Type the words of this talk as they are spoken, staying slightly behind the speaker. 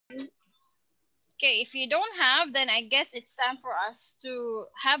Okay, if you don't have, then I guess it's time for us to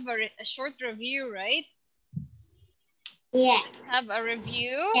have a short review, right? Yeah. Have a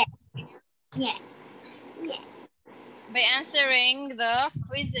review. Yeah. Yeah. By answering the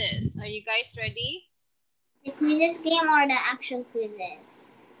quizzes. Are you guys ready? The quizzes game or the actual quizzes?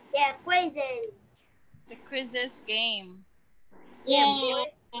 Yeah, quizzes. The quizzes game. Yeah,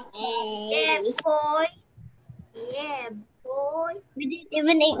 boy. Yeah, boy. Yeah, boy. We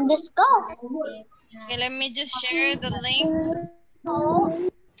didn't even discuss. Okay, let me just share the link.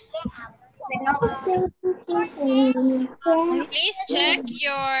 Please check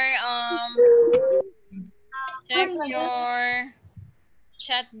your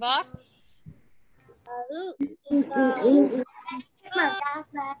chat box. Check my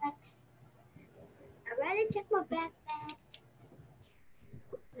backpack. I rather check my backpack.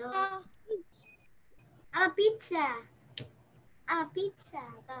 No. Pizza. Pizza.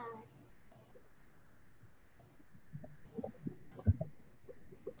 God.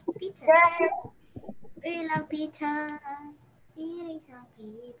 Pizza. We love pizza. Eating some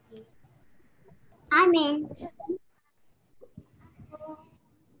pizza. I'm in.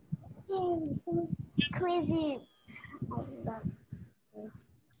 Quizzes.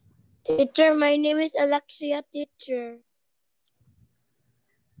 Teacher, my name is Alexia, teacher.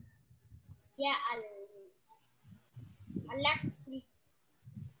 Yeah, Alexi.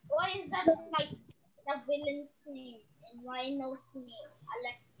 Why is that like the villain's name and Rhino's name?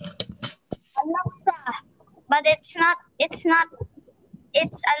 Alexi. Alexa. But it's not, it's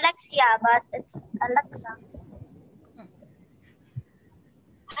Alexia, but it's Alexa.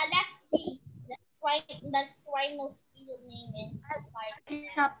 Alexi. That's Rhino's real name.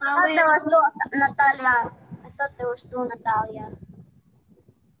 I thought there was no Natalia. I thought there was no Natalia.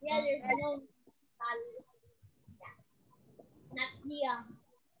 Yeah, there's no Natalia. Natia.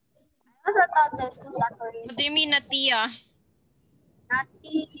 I also thought there's no Natalia. What do you mean, Natia?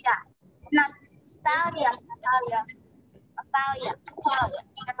 Natia. Natalia.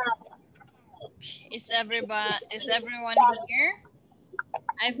 Is everyone here?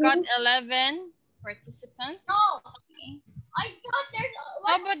 I've got 11 participants. No. Okay. I thought there's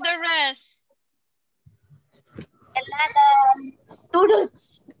How about the rest? 11 students.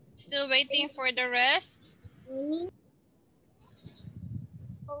 Still waiting for the rest?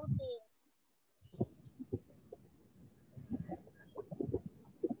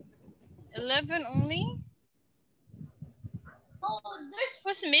 11 only? Oh,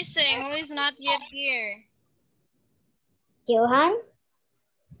 Who's missing? Who is not yet here? Johan?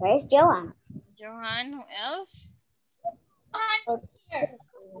 Where's Johan? Johan, who else? Johan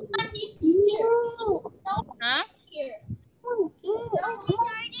here. Huh?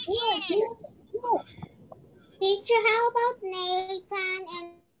 Teacher, how about Nathan and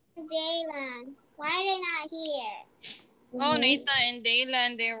Daylan? Why are they not here? Oh, Nathan and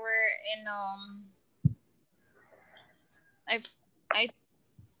Daylan, they were in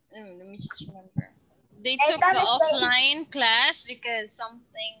let me just remember. They took the offline class because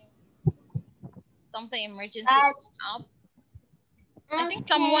something emergency came up. I think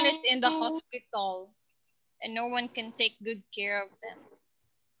someone is in the hospital and no one can take good care of them.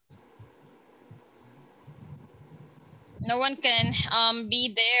 No one can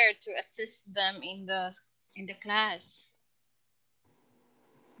be there to assist them in the class.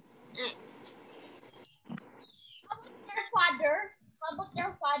 How about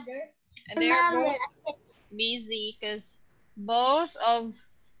their father? And they're both busy because both of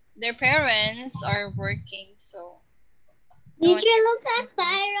their parents are working, so. Teacher, look at fire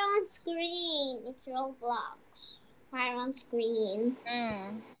on screen. It's Roblox. Fire on screen.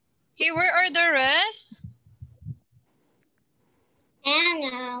 Okay, where are the rest?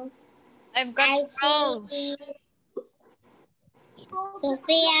 Anna. I've got 12.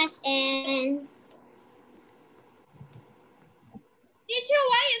 Sophia's in. Teacher,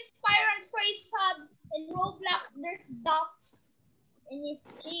 why is Byron's face sub in Roblox? There's dots in his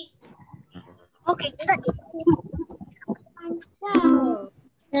cheeks. Okay, check.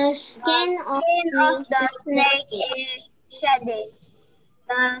 The skin of the snake is shedding.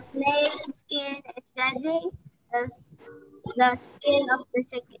 The snake's skin is shedding. The skin of the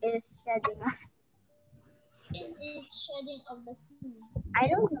snake is shedding. It is shedding of the skin. I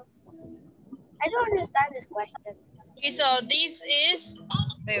don't know. I don't understand this question. Okay, so this is.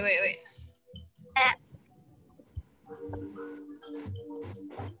 Wait.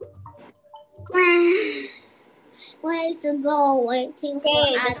 Way to go, waiting for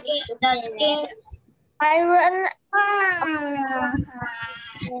the skin. Iron.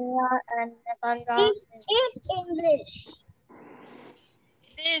 It's English.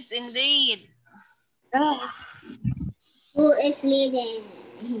 is indeed. Who is leading?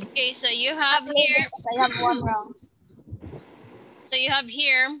 Okay, so you have Not leading here. because I have one wrong. So you have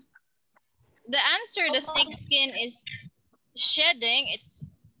here the answer. The snake skin is shedding.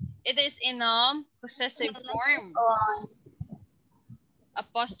 It is in a possessive form.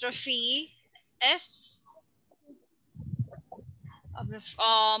 Apostrophe S of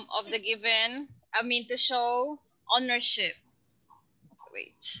the given. I mean to show ownership.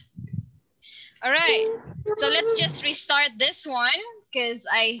 Wait. All right. So let's just restart this one because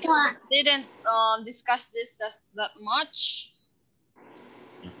I didn't discuss this that much.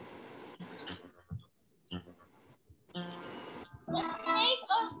 The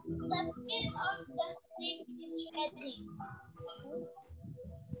skin of the snake is shedding.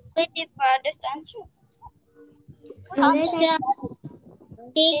 Wait, if others answer.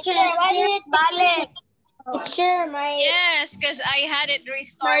 Teacher, why did it balik? Teacher, my Yes, because I had it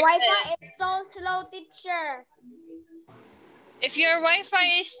restarted. Wi-Fi is so slow, teacher. If your Wi-Fi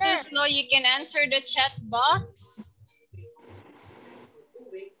is too slow, you can answer the chat box.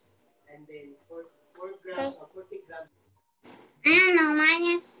 I don't know,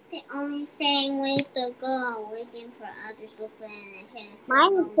 mine is only saying way to go, waiting for others to finish.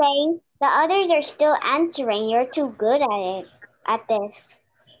 Mine is saying the others are still answering. You're too good at it, at this.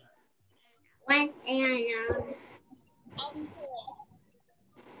 What? I don't know.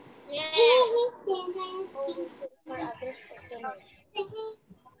 For others to finish.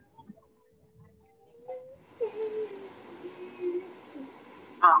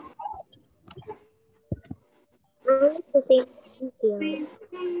 To say thank you.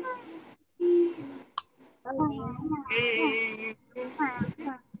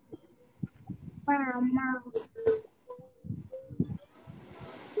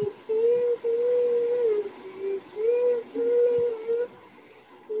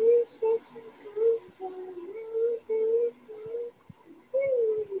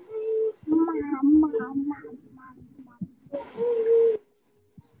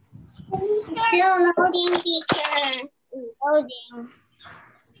 Still loading, teacher. Loading.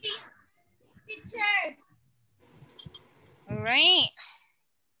 Teacher. All right.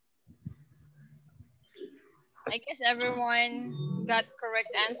 I guess everyone got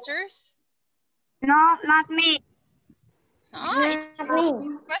correct answers. No, not me. It's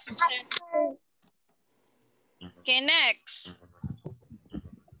a question. Okay, next.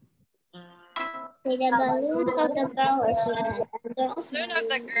 The balloons of the girl is red. The balloon of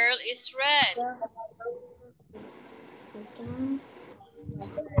the girl is red.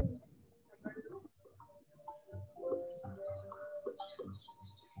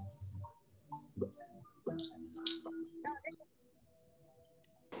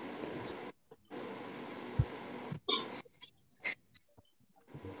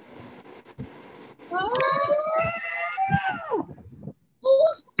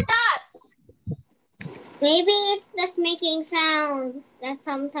 Maybe it's just making sound that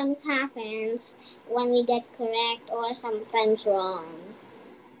sometimes happens when we get correct or sometimes wrong.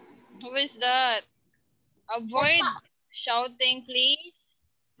 Who is that? Avoid shouting, please.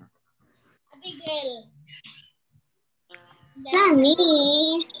 Abigail. Not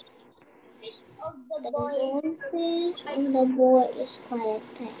me. Of the boy. Of the boy is quiet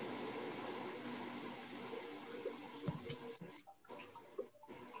pet.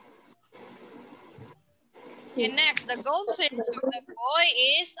 Okay, next. The goldfish of the boy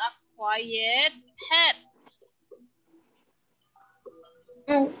is a quiet pet.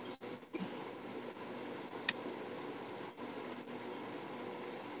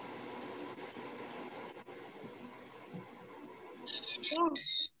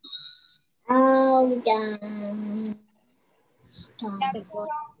 Oh, done. Stop.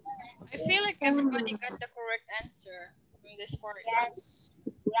 I feel like everybody got the correct answer from this part. Yes.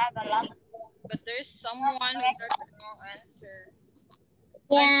 We have a lot. But there's someone who got the wrong answer.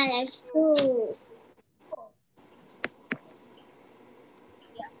 Yeah, there's two.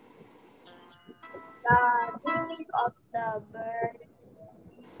 The beak of the bird.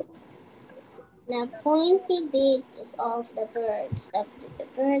 The pointy beak of the birds. The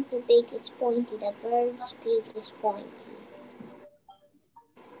bird's beak is pointy. The bird's beak is pointy.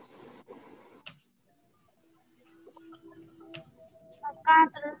 I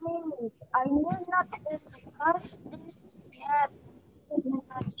can't read. I need not discuss this yet.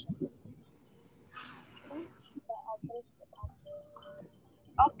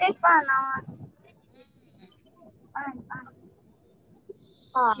 Okay, fine.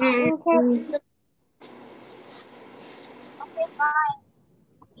 Fine. Okay, fine.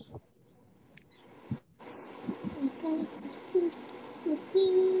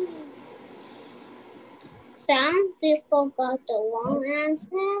 Some people got the wrong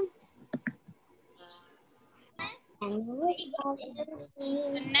answer. The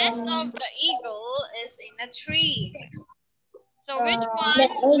nest of the eagle is in a tree. So which The one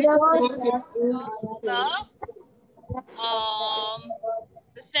eagle nest of is the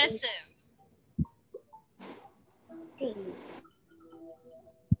possessive?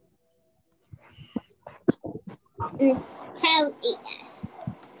 Tell it.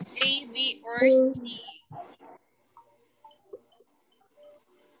 A, B, or C?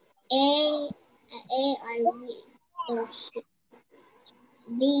 A or B. Or C.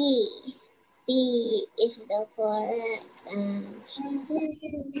 B. B is the correct answer.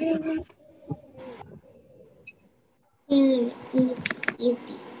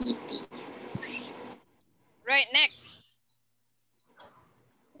 Right, next.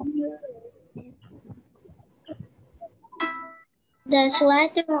 The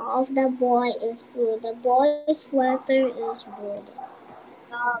sweater of the boy is blue. The boy's sweater is blue.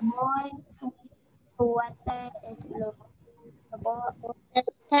 The boy's sweater is blue. The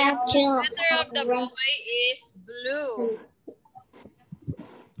statue The of sweater of the boy is blue.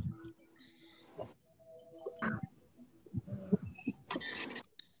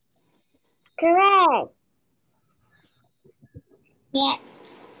 correct. Yes.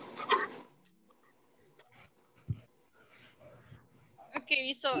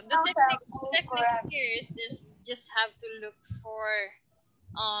 Okay, so the technique here is just have to look for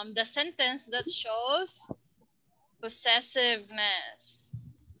the sentence that shows possessiveness.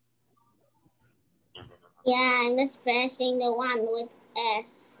 Yeah, and especially the one with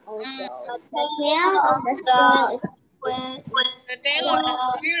S also. The tail of the squirrel is The tail of the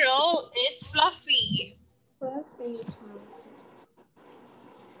squirrel is fluffy.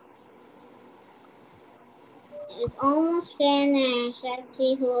 It's almost finished. Let's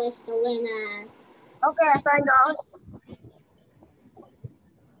see who is the winner. Okay, find out.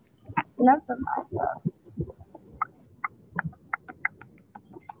 Not the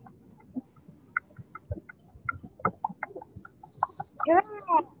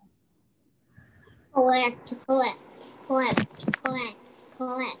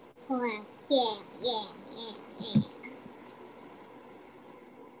Collect. Yeah.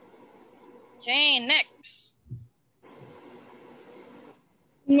 Okay, next.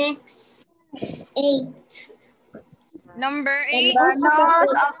 Next, 8. Number 8. The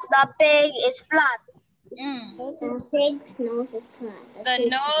nose of the pig is flat. The pig's nose is flat. The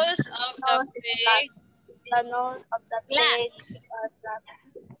nose of the pig The nose of the pig is flat.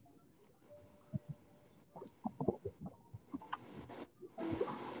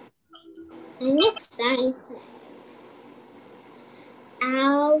 I'm excited.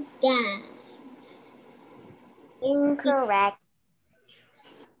 Our guy. Incorrect.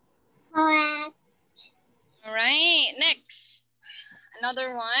 Correct. All right, next.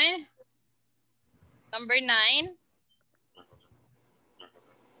 Another one. Number 9.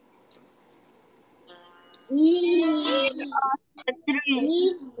 Leaves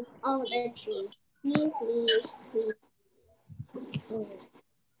of the trees. Leaves.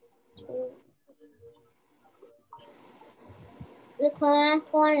 The correct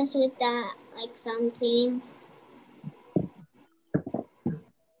one is with that, like something.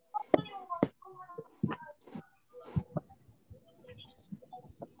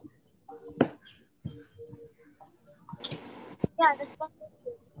 Yeah, that's what.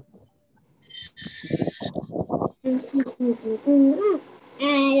 This is fun.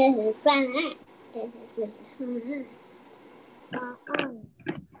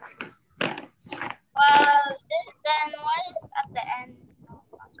 Well, then what is at the end?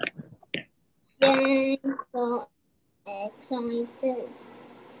 Then so excited.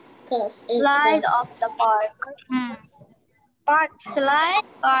 Slide of the park. Park slide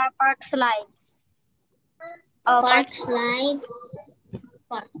or park slides? Oh, park slide.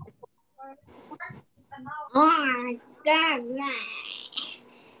 Park. Oh, God.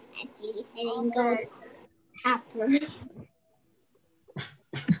 At least I didn't go hopper.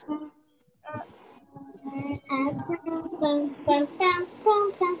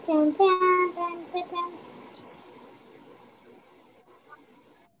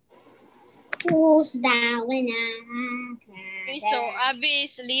 Who's the winner? Okay, so Abby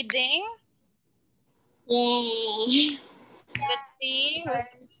is leading. Yay. Let's see who's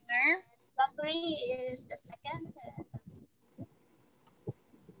the winner. Zachary is the second.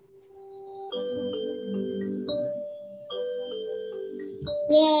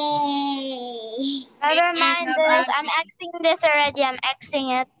 Yay. Never mind this. I'm Xing this already. I'm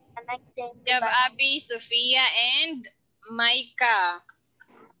Xing it. We have Abby, Sophia, and Maika.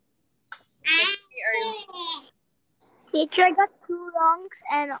 Teacher got 2 wrongs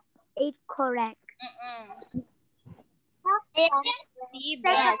and 8 corrects.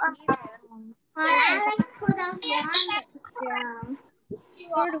 Diba? Alex put us one.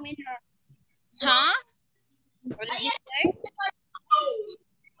 You're the winner. Huh? What did you say?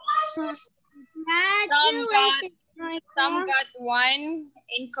 Some got 1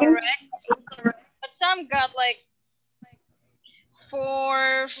 incorrect, but some got like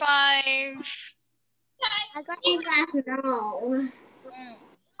 4, 5. I got No.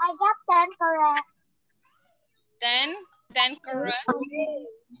 I got 10 correct. 10 correct.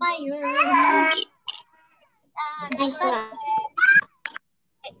 Nice one.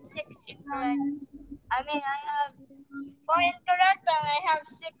 6 incorrect. I mean, I have 4 incorrect and I have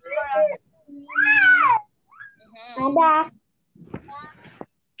 6 correct.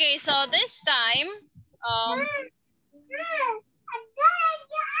 Okay, so this time,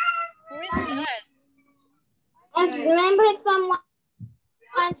 who is that? Remember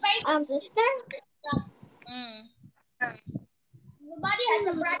someone's sister? Nobody has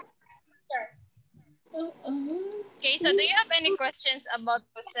a brother. Okay, so do you have any questions about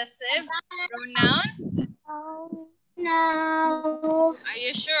possessive pronoun? No. Are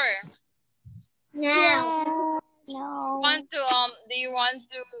you sure? No. No. Do you want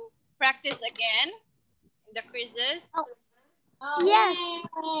to practice again in the quizzes? Yes.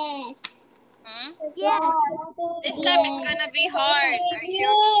 Hmm? Yes. This time it's gonna be hard. Are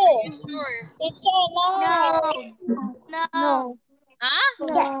you sure? No. Huh?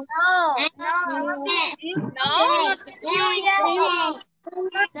 No. No?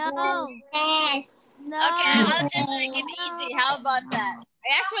 No. Yes. No. Okay, I'll just make it easy. How about that? I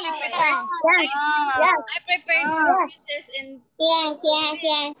actually prepared. I prepared 2 quizzes in the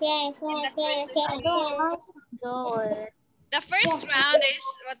quizzes. The first round is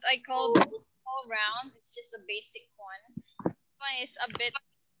what I call the whole round. It's just a basic one. This one is a bit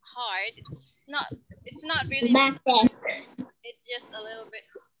hard. It's not really. It's just a little bit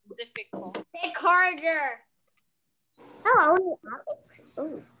difficult. Pick harder. Oh.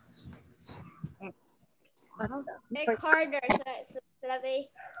 Pick harder so that they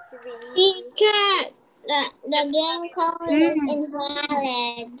to be easy. Teacher, the game code is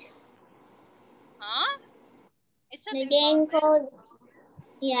invalid. Huh? It's not The game invalid. code,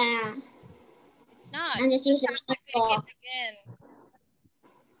 yeah. It's not. I'm just using Click it again.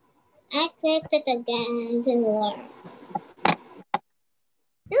 I clicked it again, it didn't work.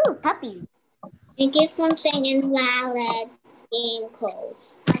 Ooh, puppy. It keeps on saying invalid game code.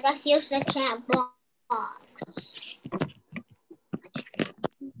 I just use the chat box.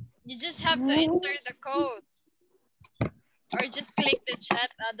 You just have to enter the code. Or just click the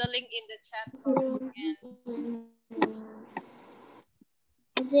chat, the link in the chat box again.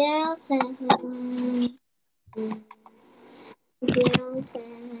 071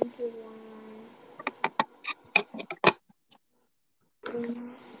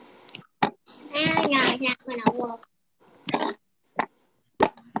 Oh no, it's not gonna work.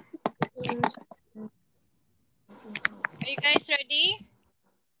 Are you guys ready?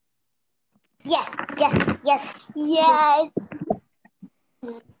 Yes.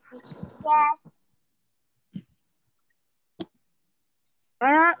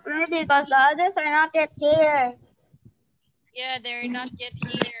 We're not ready because the others are not yet here. Yeah, they're not yet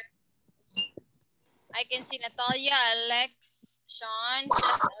here. I can see Natalia, Alex, Sean,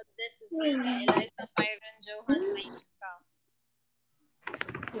 this is Eliza, Byron, Johan, Maika.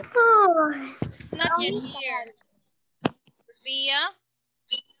 Not yet here. Sophia?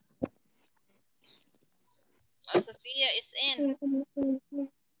 Oh, Sophia is in.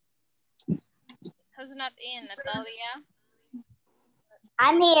 Who's not in? Natalia?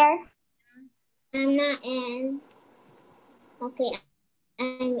 I'm here. I'm not in. Okay,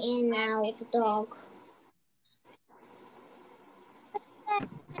 I'm in now with the dog.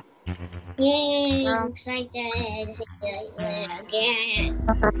 Yay, I'm excited. Again.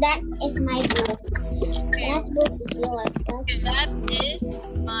 That is my book. That book is yours. That is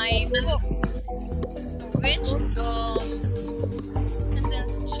my book. Which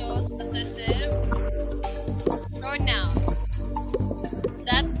sentence shows possessive pronoun?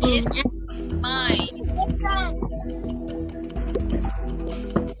 That is mine.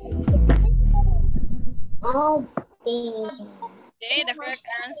 Oh, Okay, the correct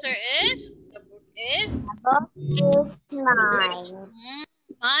answer is the book is mine.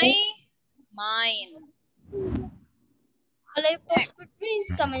 Mine. Alay po, please.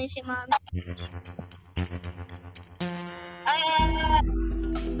 Sama niyo si Mami.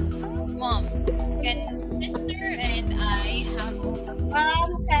 Mom. Can sister and I have all the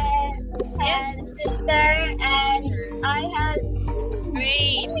Mom and sister and I have.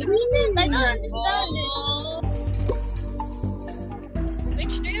 great. I don't understand this. All.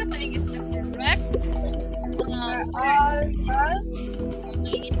 Which do you think is the correct All us.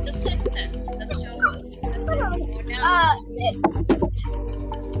 complete the sentence that shows possessive pronoun?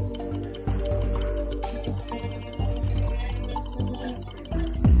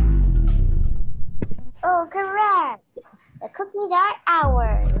 Oh, correct. The cookies are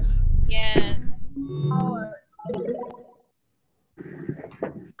ours. Yes.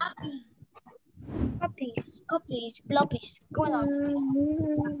 Copies, floppies. Going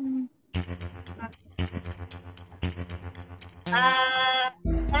on.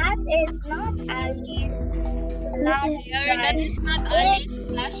 That is not Alice. That is not Alice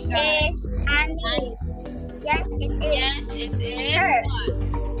flash drive. It's Alice. Yes, it is. Yes, it is.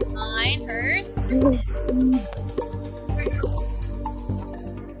 Hers. What? Mine, hers.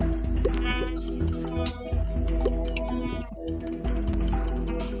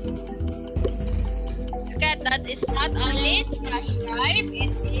 Look at that. Is not Alice flash drive.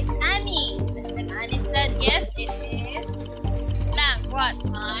 It is Annie's. And then Annie said, yes, it is blank. What?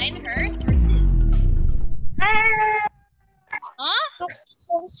 Mine, hers, or his? Huh?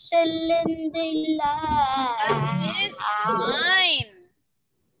 That is mine.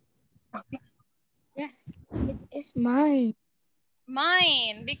 Yes, it is mine.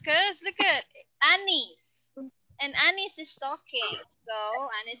 Mine. Because look at Annie's. And Annie's is talking. So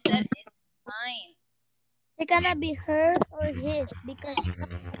Annie said it's mine. It's gonna be hers or his because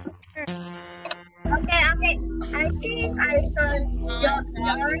Okay. I think I saw John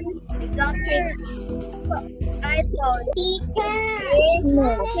his iPhone. no.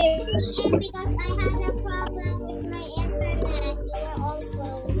 Because I had a problem with my internet. You were all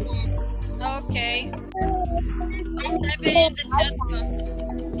frozen. Okay. Please type it in the chat box.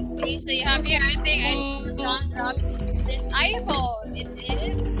 Please say happy birthday. I saw John drop this iPhone. It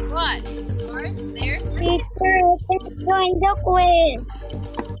is what? Yours, theirs, or his? Teacher, I can't join the quiz.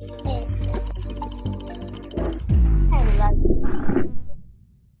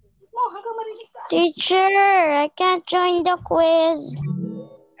 Teacher, I can't join the quiz.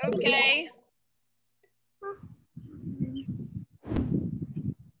 Okay.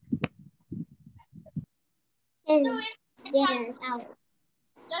 Dinner out.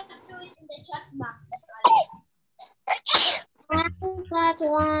 Just do it in the chat box. 1 plus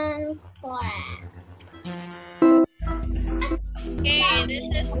 1 4. Okay, this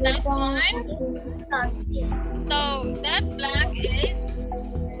is step one. So that blank is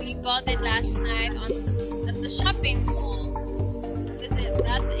we bought it last night at the shopping mall. What is it?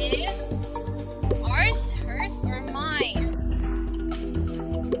 That is ours, hers, or mine?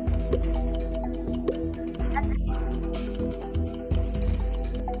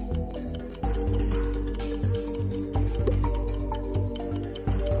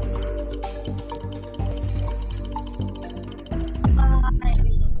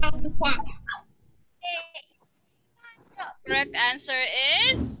 Correct answer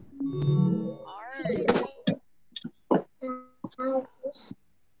is ours.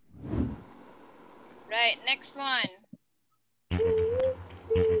 Right, next one.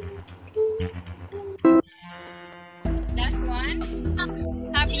 Last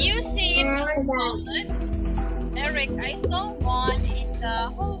one. Have you seen our wallet? Eric, I saw one in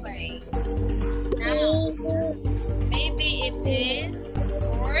the hallway. Now, maybe it is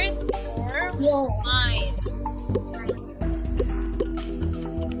yours or mine.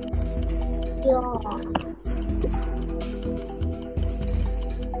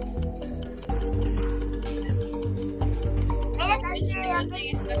 Which do you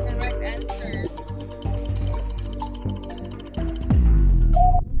think is the correct answer?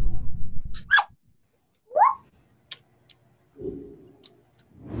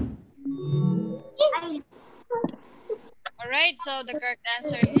 Alright, so the correct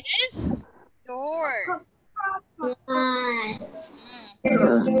answer is yours.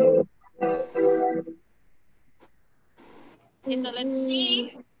 Okay, so let's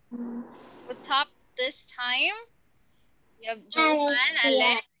see who topped this time. You have Johan,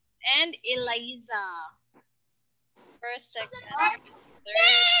 Alex, and Eliza. First, second, third.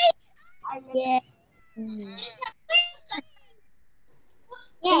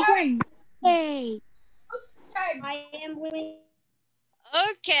 Hey. I am winning.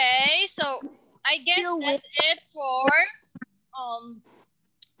 Okay, so I guess that's it for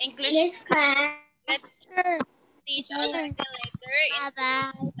English class. Let's see each other again later.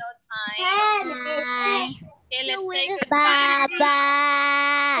 Bye-bye. No time. Bye. Okay, let's say goodbye.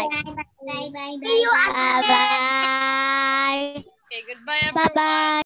 Bye-bye. See you again. Bye-bye. Okay, goodbye everyone. Bye-bye.